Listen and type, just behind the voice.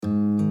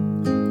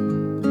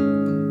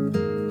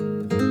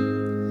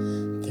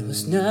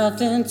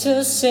nothing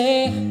to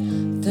say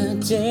the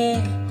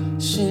day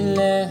she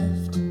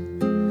left.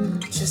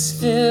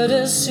 Just filled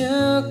a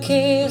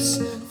suitcase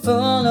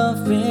full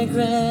of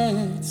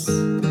regrets.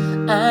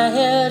 I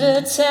had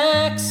a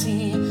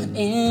taxi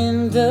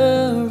in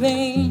the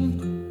rain,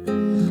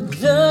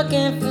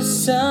 looking for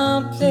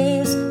some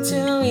place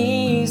to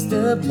ease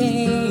the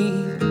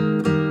pain.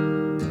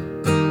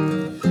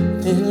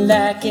 Then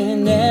like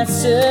an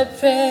answered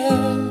prayer,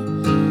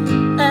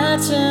 I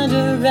turned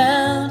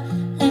around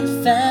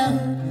and found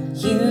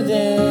you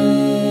there.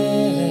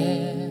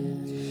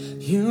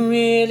 You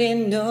really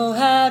know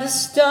how to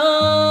start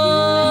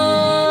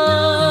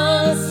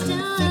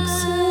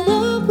fixing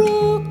a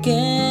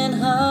broken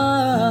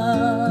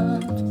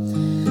heart.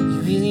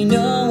 You really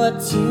know what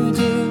to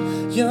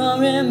do.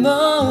 Your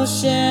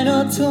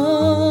emotional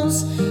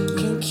tools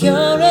can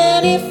cure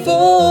any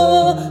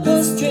fool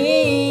whose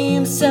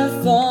dreams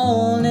have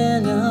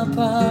fallen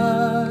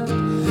apart.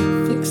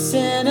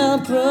 Fixing a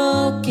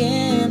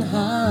broken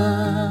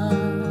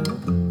heart.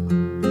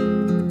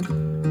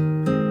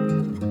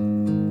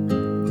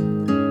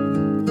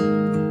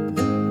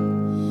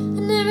 I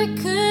never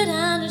could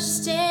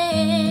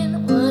understand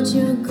what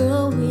you're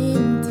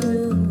going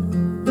through.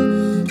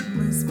 There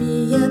must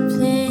be a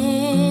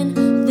plan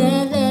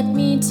that led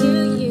me to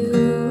you,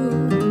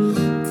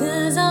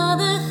 'cause all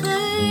the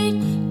hurt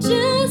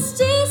just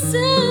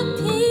disappears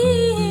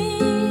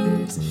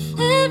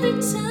every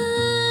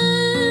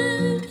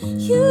time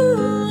you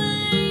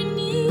are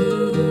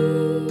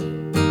near.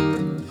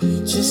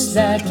 Just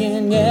like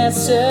an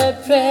answered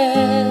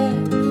prayer,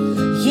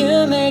 you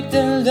make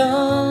the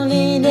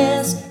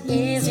loneliness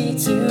easy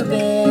to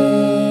bear.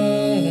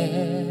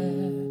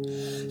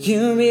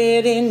 You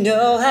really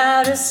know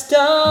how to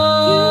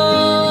start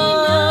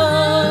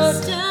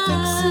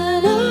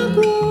fixing a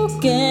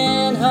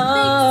broken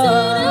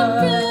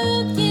heart.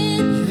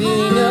 You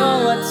really know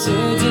what to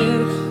do.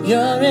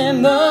 Your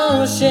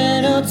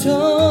emotional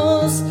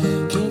tools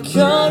can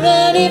cure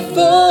any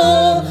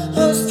fool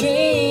whose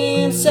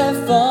dreams have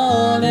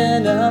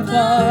fallen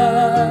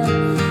apart.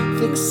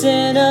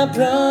 Fixing a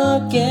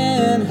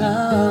broken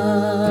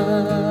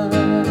heart.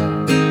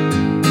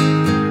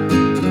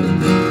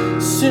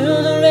 Soon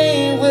the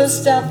rain will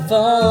stop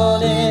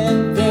falling,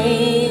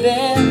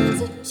 baby.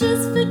 So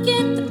just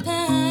forget the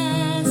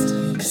past,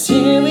 'Cause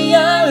here we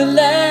are at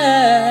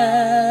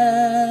last.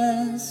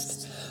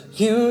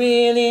 You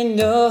really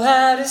know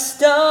how to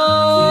start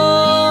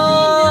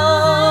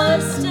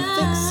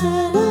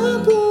fixing a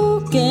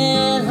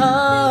broken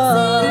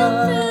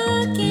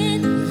heart. You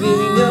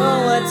really know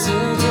what to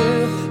do.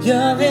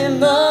 Your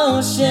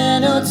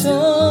emotional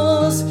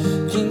tools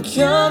can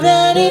cure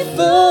any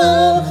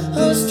fool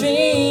whose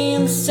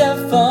dreams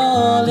have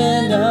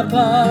fallen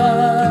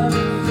apart.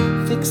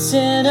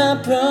 Fixing a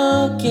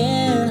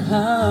broken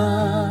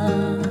heart.